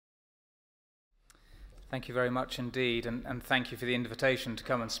Thank you very much indeed, and thank you for the invitation to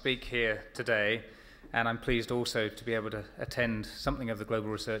come and speak here today. And I'm pleased also to be able to attend something of the Global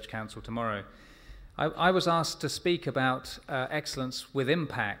Research Council tomorrow. I was asked to speak about excellence with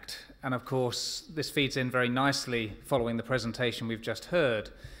impact, and of course this feeds in very nicely following the presentation we've just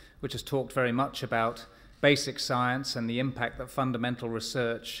heard, which has talked very much about basic science and the impact that fundamental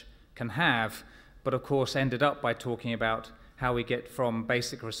research can have, but of course ended up by talking about how we get from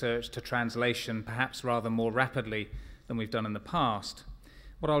basic research to translation perhaps rather more rapidly than we've done in the past.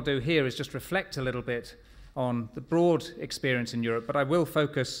 What I'll do here is just reflect a little bit on the broad experience in Europe, but I will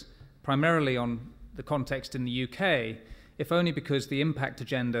focus primarily on the context in the UK, if only because the impact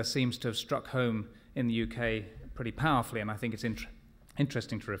agenda seems to have struck home in the UK pretty powerfully, and I think it's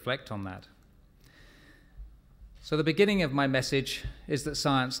interesting to reflect on that. So the beginning of my message is that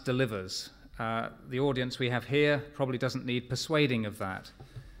science delivers. The audience we have here probably doesn't need persuading of that.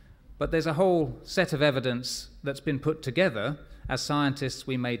 But there's a whole set of evidence that's been put together. As scientists,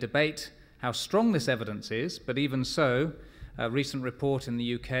 we may debate how strong this evidence is, but even so, a recent report in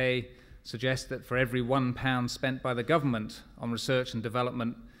the UK suggests that for every £1 spent by the government on research and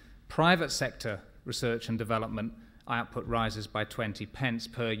development, private sector research and development output rises by 20 pence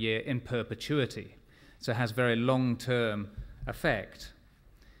per year in perpetuity. So it has very long-term effect.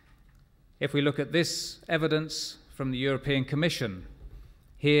 If we look at this evidence from the European Commission,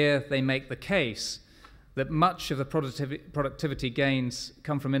 here they make the case that much of the productivity gains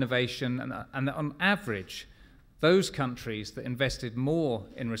come from innovation, and that on average, those countries that invested more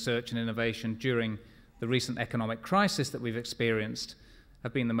in research and innovation during the recent economic crisis that we've experienced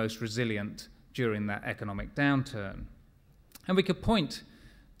have been the most resilient during that economic downturn. And we could point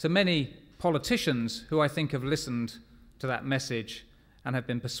to many politicians who I think have listened to that message and have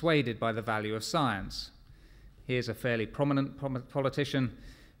been persuaded by the value of science. Here's a fairly prominent politician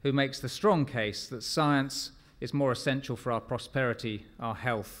who makes the strong case that science is more essential for our prosperity, our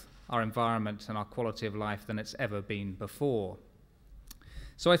health, our environment, and our quality of life than it's ever been before.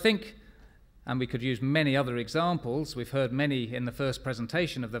 So I think, and we could use many other examples, we've heard many in the first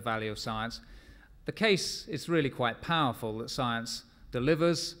presentation of the value of science, the case is really quite powerful that science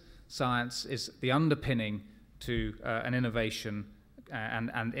delivers, science is the underpinning to an innovation,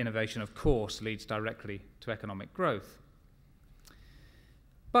 and innovation, of course, leads directly to economic growth.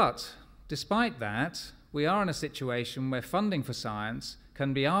 But despite that, we are in a situation where funding for science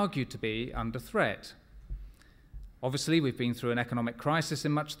can be argued to be under threat. Obviously, we've been through an economic crisis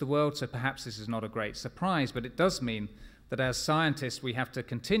in much of the world, so perhaps this is not a great surprise, but it does mean that as scientists, we have to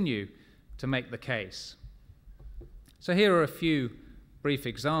continue to make the case. So here are a few brief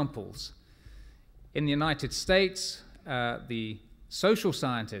examples. In the United States, the social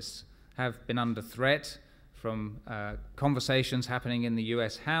scientists have been under threat from conversations happening in the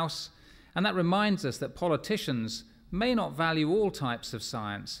US House, and that reminds us that politicians may not value all types of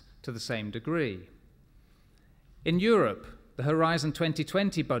science to the same degree. In Europe, the Horizon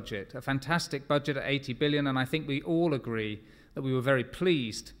 2020 budget, a fantastic budget at 80 billion, and I think we all agree that we were very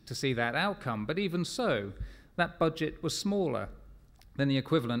pleased to see that outcome, but even so, that budget was smaller than the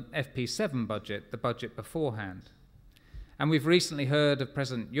equivalent FP7 budget, the budget beforehand. And we've recently heard of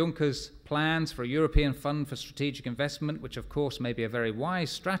President Juncker's plans for a European Fund for Strategic Investment, which of course may be a very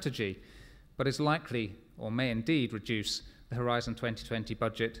wise strategy, but is likely, or may indeed, reduce the Horizon 2020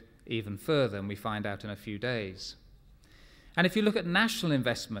 budget even further, and we find out in a few days. And if you look at national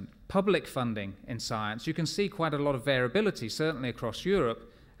investment, public funding in science, you can see quite a lot of variability, certainly across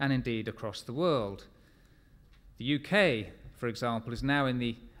Europe and indeed across the world. The UK, for example, is now in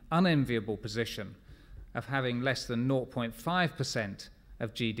the unenviable position of having less than 0.5%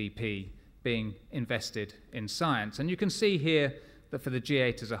 of GDP being invested in science. And you can see here that for the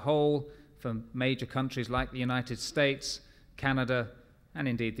G8 as a whole, for major countries like the United States, Canada, and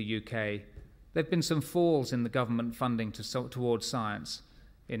indeed the UK, there have been some falls in the government funding towards science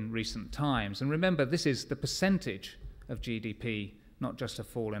in recent times. And remember, this is the percentage of GDP, not just a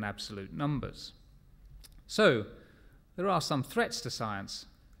fall in absolute numbers. So there are some threats to science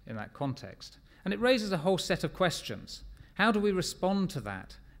in that context. And it raises a whole set of questions. How do we respond to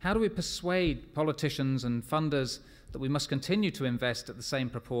that? How do we persuade politicians and funders that we must continue to invest at the same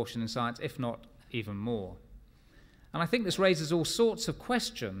proportion in science, if not even more? And I think this raises all sorts of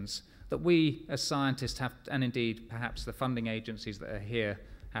questions that we as scientists have, and indeed perhaps the funding agencies that are here,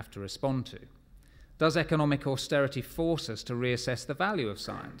 have to respond to. Does economic austerity force us to reassess the value of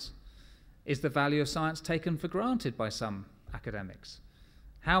science? Is the value of science taken for granted by some academics?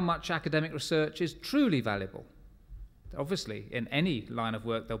 How much academic research is truly valuable? Obviously, in any line of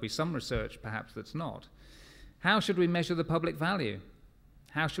work, there'll be some research perhaps that's not. How should we measure the public value?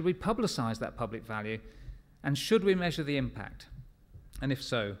 How should we publicise that public value? And should we measure the impact? And if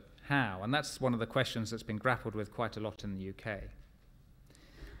so, how? And that's one of the questions that's been grappled with quite a lot in the UK.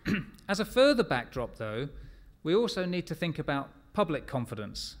 As a further backdrop, though, we also need to think about public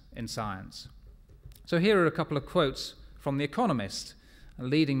confidence in science. So here are a couple of quotes from The Economist, a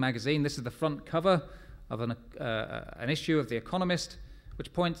leading magazine. This is the front cover of an issue of The Economist,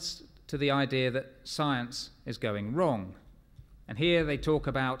 which points to the idea that science is going wrong. And here they talk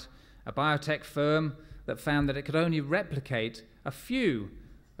about a biotech firm that found that it could only replicate a few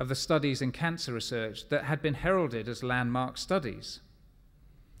of the studies in cancer research that had been heralded as landmark studies.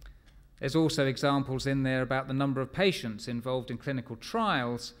 There's also examples in there about the number of patients involved in clinical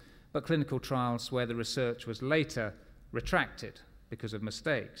trials, but clinical trials where the research was later retracted because of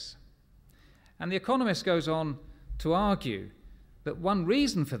mistakes. And The Economist goes on to argue that one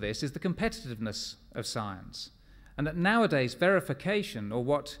reason for this is the competitiveness of science, and that nowadays verification, or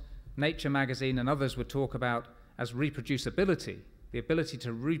what Nature magazine and others would talk about as reproducibility, the ability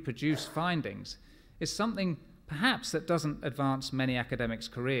to reproduce findings, is something perhaps that doesn't advance many academics'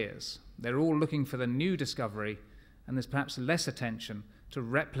 careers. They're all looking for the new discovery, and there's perhaps less attention to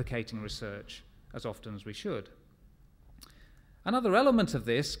replicating research as often as we should. Another element of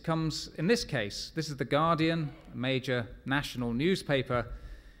this comes, in this case, this is The Guardian, a major national newspaper,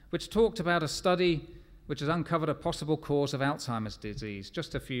 which talked about a study which has uncovered a possible cause of Alzheimer's disease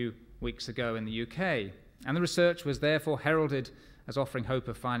just a few weeks ago in the UK. And the research was therefore heralded as offering hope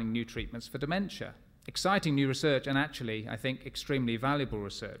of finding new treatments for dementia. Exciting new research, and actually, I think, extremely valuable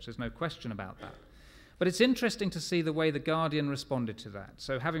research. There's no question about that. But it's interesting to see the way The Guardian responded to that.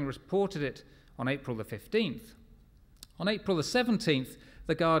 So having reported it on April the 15th, on April the 17th,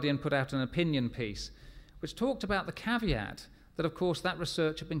 The Guardian put out an opinion piece which talked about the caveat that, of course, that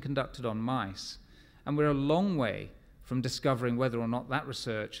research had been conducted on mice, and we're a long way from discovering whether or not that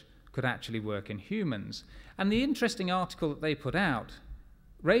research could actually work in humans. And the interesting article that they put out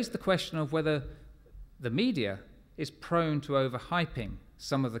raised the question of whether the media is prone to overhyping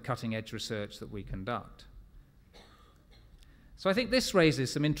some of the cutting-edge research that we conduct. So I think this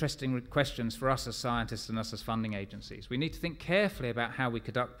raises some interesting questions for us as scientists and us as funding agencies. We need to think carefully about how we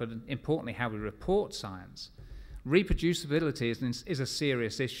conduct, but importantly, how we report science. Reproducibility is a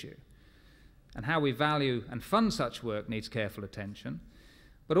serious issue, and how we value and fund such work needs careful attention.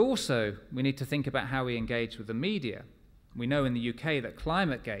 But also, we need to think about how we engage with the media. We know in the UK that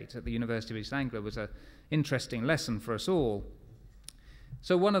ClimateGate at the University of East Anglia was an interesting lesson for us all.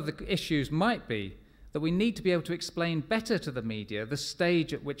 So one of the issues might be that we need to be able to explain better to the media the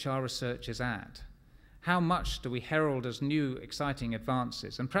stage at which our research is at. How much do we herald as new, exciting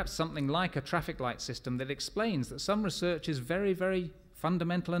advances? And perhaps something like a traffic light system that explains that some research is very, very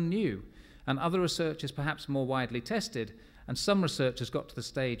fundamental and new, and other research is perhaps more widely tested, and some research has got to the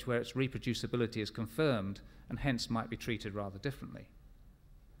stage where its reproducibility is confirmed and hence might be treated rather differently.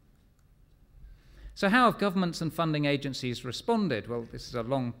 So how have governments and funding agencies responded? Well, this is a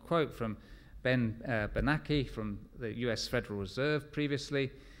long quote from Ben Bernanke from the US Federal Reserve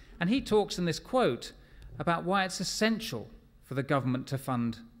previously, and he talks in this quote about why it's essential for the government to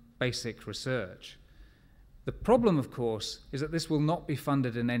fund basic research. The problem, of course, is that this will not be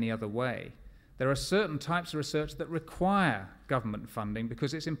funded in any other way. There are certain types of research that require government funding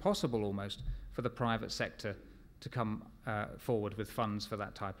because it's impossible almost for the private sector to come forward with funds for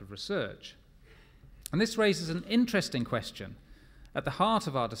that type of research. And this raises an interesting question at the heart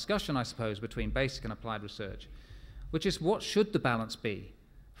of our discussion, I suppose, between basic and applied research, which is what should the balance be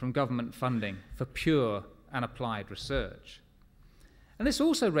from government funding for pure and applied research? And this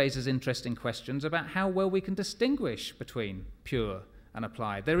also raises interesting questions about how well we can distinguish between pure and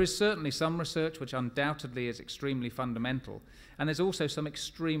applied. There is certainly some research which undoubtedly is extremely fundamental, and there's also some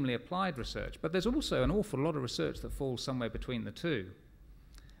extremely applied research, but there's also an awful lot of research that falls somewhere between the two.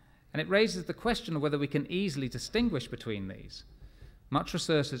 And it raises the question of whether we can easily distinguish between these. Much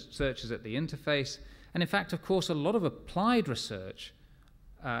research is at the interface, and in fact, of course, a lot of applied research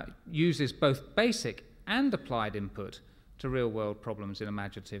uses both basic and applied input to real-world problems in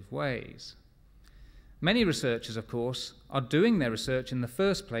imaginative ways. Many researchers, of course, are doing their research in the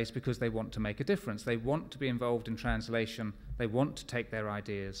first place because they want to make a difference. They want to be involved in translation. They want to take their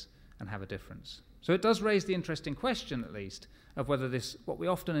ideas and have a difference. So it does raise the interesting question, at least, of whether this, what we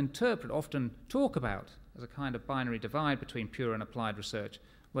often talk about as a kind of binary divide between pure and applied research,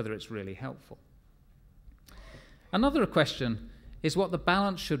 whether it's really helpful. Another question is what the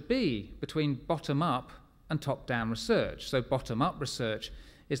balance should be between bottom-up and top-down research. So bottom-up research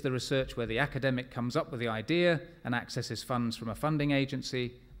is the research where the academic comes up with the idea and accesses funds from a funding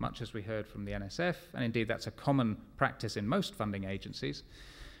agency, much as we heard from the NSF, and indeed that's a common practice in most funding agencies.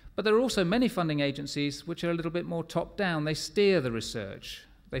 But there are also many funding agencies which are a little bit more top-down. They steer the research,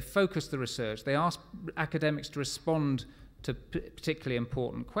 they focus the research, they ask academics to respond to particularly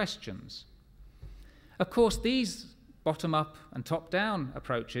important questions. Of course, these bottom-up and top-down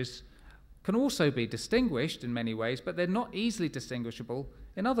approaches can also be distinguished in many ways, but they're not easily distinguishable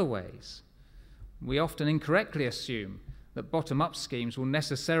in other ways. We often incorrectly assume that bottom-up schemes will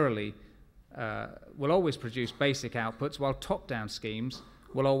necessarily will always produce basic outputs, while top-down schemes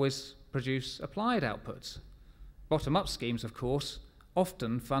will always produce applied outputs. Bottom-up schemes, of course,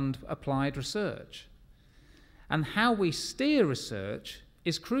 often fund applied research. And how we steer research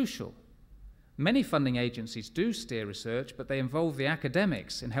is crucial. Many funding agencies do steer research, but they involve the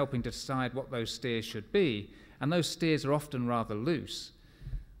academics in helping to decide what those steers should be, and those steers are often rather loose.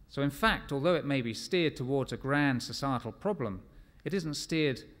 So in fact, although it may be steered towards a grand societal problem, it isn't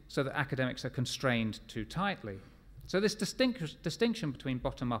steered so that academics are constrained too tightly. So this distinction between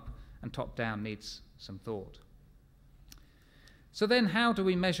bottom-up and top-down needs some thought. So then how do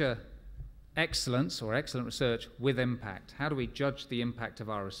we measure excellence or excellent research with impact? How do we judge the impact of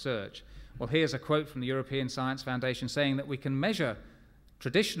our research? Well, here's a quote from the European Science Foundation saying that we can measure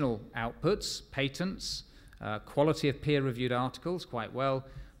traditional outputs, patents, quality of peer-reviewed articles quite well,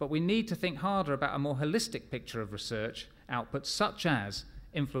 but we need to think harder about a more holistic picture of research outputs, such as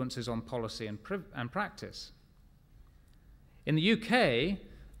influences on policy and practice. In the UK,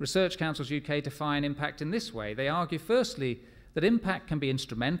 Research Councils UK define impact in this way. They argue, firstly, that impact can be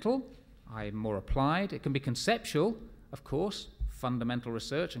instrumental, i.e. more applied. It can be conceptual, of course, fundamental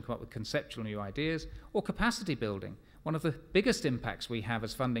research and come up with conceptual new ideas, or capacity building. One of the biggest impacts we have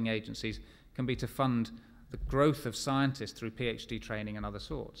as funding agencies can be to fund the growth of scientists through PhD training and other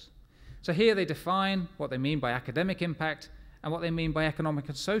sorts. So here they define what they mean by academic impact and what they mean by economic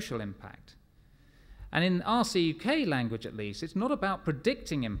and social impact. And in RC UK language, at least, it's not about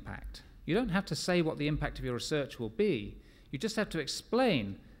predicting impact. You don't have to say what the impact of your research will be. You just have to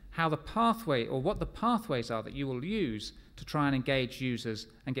explain how the pathway, or what the pathways are that you will use to try and engage users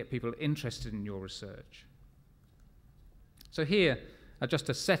and get people interested in your research. So here are just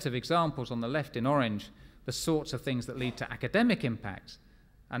a set of examples on the left in orange, the sorts of things that lead to academic impacts,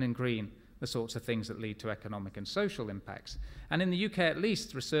 and in green, the sorts of things that lead to economic and social impacts. And in the UK at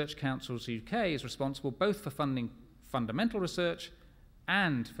least, Research Councils UK is responsible both for funding fundamental research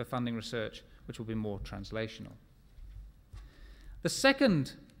and for funding research which will be more translational. The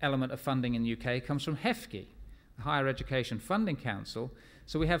second element of funding in the UK comes from HEFCE, the Higher Education Funding Council.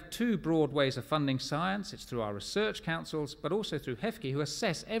 So we have two broad ways of funding science. It's through our research councils, but also through HEFCE, who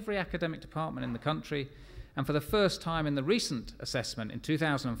assess every academic department in the country. And for the first time in the recent assessment in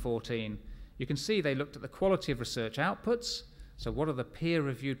 2014, you can see they looked at the quality of research outputs. So what are the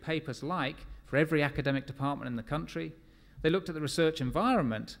peer-reviewed papers like for every academic department in the country? They looked at the research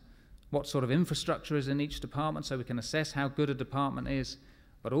environment, what sort of infrastructure is in each department so we can assess how good a department is,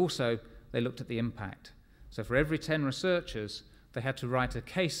 but also they looked at the impact. So for every 10 researchers, they had to write a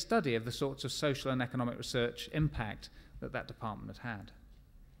case study of the sorts of social and economic research impact that that department had had.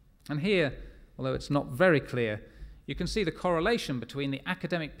 And here, although it's not very clear, you can see the correlation between the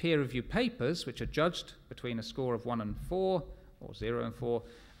academic peer-reviewed papers, which are judged between a score of 1 and 4, or 0 and 4,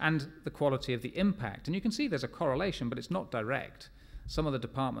 and the quality of the impact. And you can see there's a correlation, but it's not direct. Some of the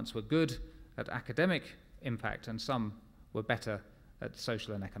departments were good at academic impact, and some were better at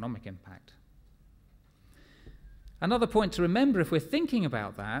social and economic impact. Another point to remember if we're thinking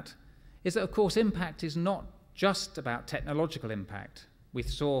about that is that, of course, impact is not just about technological impact. We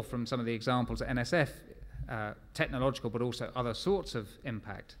saw from some of the examples at NSF, technological but also other sorts of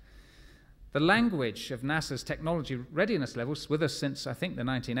impact. The language of NASA's technology readiness levels, with us since, I think, the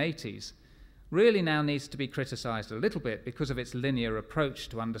 1980s, really now needs to be criticised a little bit because of its linear approach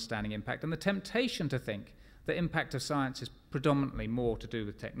to understanding impact and the temptation to think that impact of science is predominantly more to do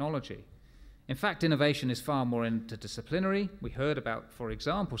with technology. In fact, innovation is far more interdisciplinary. We heard about, for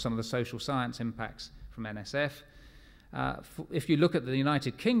example, some of the social science impacts from NSF. If you look at the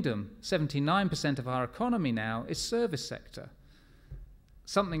United Kingdom, 79% of our economy now is service sector.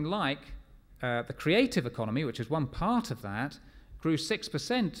 Something like the creative economy, which is one part of that, grew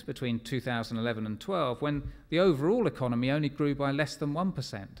 6% between 2011 and 12, when the overall economy only grew by less than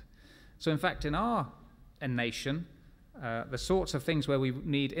 1%. So in fact, in our nation, the sorts of things where we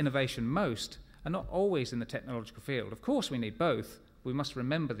need innovation most are not always in the technological field. Of course we need both. We must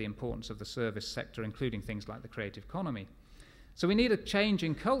remember the importance of the service sector, including things like the creative economy. So we need a change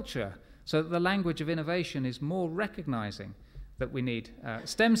in culture so that the language of innovation is more recognizing that we need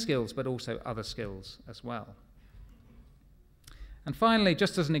STEM skills, but also other skills as well. And finally,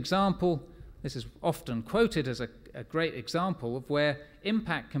 just as an example, this is often quoted as a great example of where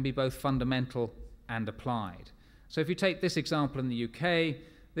impact can be both fundamental and applied. So if you take this example in the UK,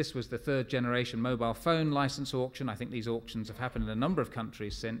 this was the third generation mobile phone license auction. I think these auctions have happened in a number of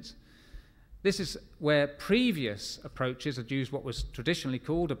countries since. This is where previous approaches had used what was traditionally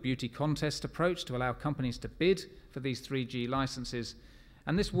called a beauty contest approach to allow companies to bid for these 3G licenses.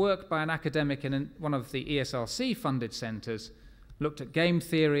 And this work by an academic in one of the ESRC-funded centres looked at game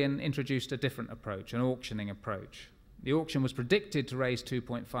theory and introduced a different approach, an auctioning approach. The auction was predicted to raise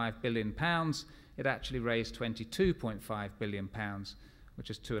 £2.5 billion. It actually raised £22.5 billion, which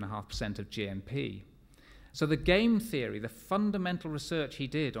is 2.5% of GNP. So the game theory, the fundamental research he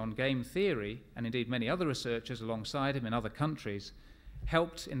did on game theory, and indeed many other researchers alongside him in other countries,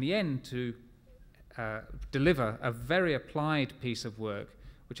 helped in the end to deliver a very applied piece of work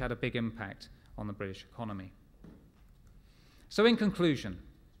which had a big impact on the British economy. So in conclusion,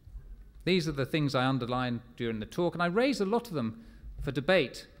 these are the things I underlined during the talk, and I raise a lot of them for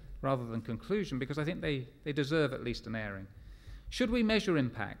debate rather than conclusion because I think they deserve at least an airing. Should we measure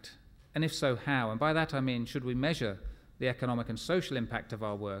impact? And if so, how? And by that I mean, should we measure the economic and social impact of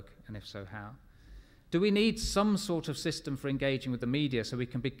our work? And if so, how? Do we need some sort of system for engaging with the media so we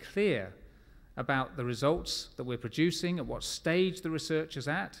can be clear about the results that we're producing, at what stage the research is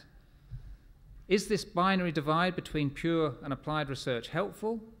at? Is this binary divide between pure and applied research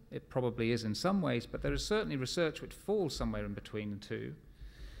helpful? It probably is in some ways, but there is certainly research which falls somewhere in between the two.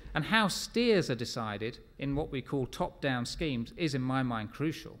 And how steers are decided in what we call top-down schemes is, in my mind,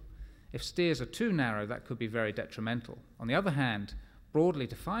 crucial. If steers are too narrow, that could be very detrimental. On the other hand, broadly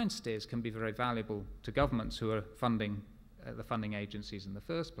defined steers can be very valuable to governments who are funding the funding agencies in the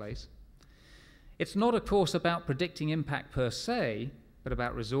first place. It's not, of course, about predicting impact per se, but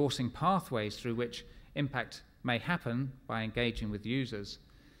about resourcing pathways through which impact may happen by engaging with users.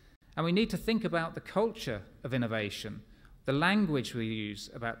 And we need to think about the culture of innovation, the language we use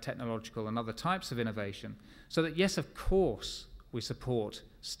about technological and other types of innovation, so that, yes, of course, we support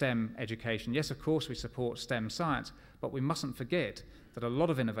STEM education. Yes, of course, we support STEM science, but we mustn't forget that a lot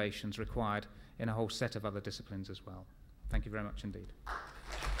of innovation is required in a whole set of other disciplines as well. Thank you very much indeed.